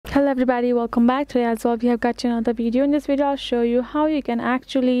Hello everybody, welcome back. Today as well we have got another video. In this video I'll show you how you can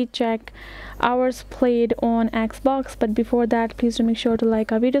actually check hours played on Xbox. But before that, please do make sure to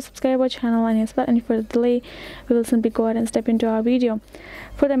like our video, subscribe our channel, and without any further delay we will simply go ahead and step into our video.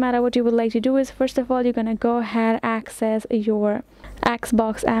 For the matter, what you would like to do is, first of all, you're gonna go ahead access your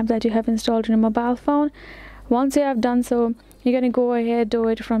Xbox app that you have installed on your mobile phone. Once you have done so, you're going to go ahead, do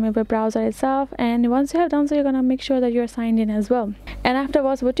it from your web browser itself, and once you have done so, you're going to make sure that you're signed in as well. And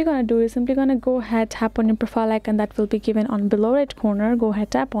afterwards, what you're going to do is simply going to go ahead, tap on your profile icon that will be given on below right corner. Go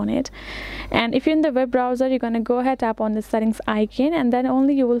ahead, tap on it, and if you're in the web browser, you're going to go ahead, tap on the settings icon, and then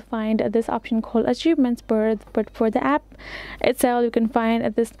only you will find this option called achievements. But for the app itself, you can find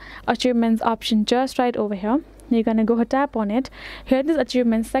this achievements option just right over here. You're gonna go ahead, tap on it. Here in this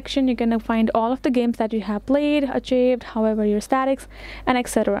achievements section, you're gonna find all of the games that you have played, achieved, however your statics, and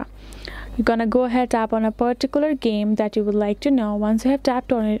etc. You're gonna go ahead, tap on a particular game that you would like to know. Once you have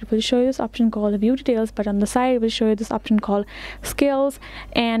tapped on it, it will show you this option called view details, but on the side it will show you this option called skills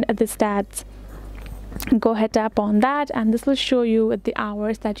and the stats. Go ahead, tap on that, and this will show you the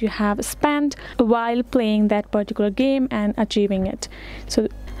hours that you have spent while playing that particular game and achieving it. So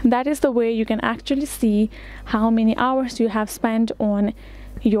that is the way you can actually see how many hours you have spent on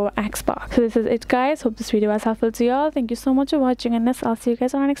your Xbox. So this is it, guys. Hope this video was helpful to you all. Thank you so much for watching, and I'll see you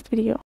guys on our next video.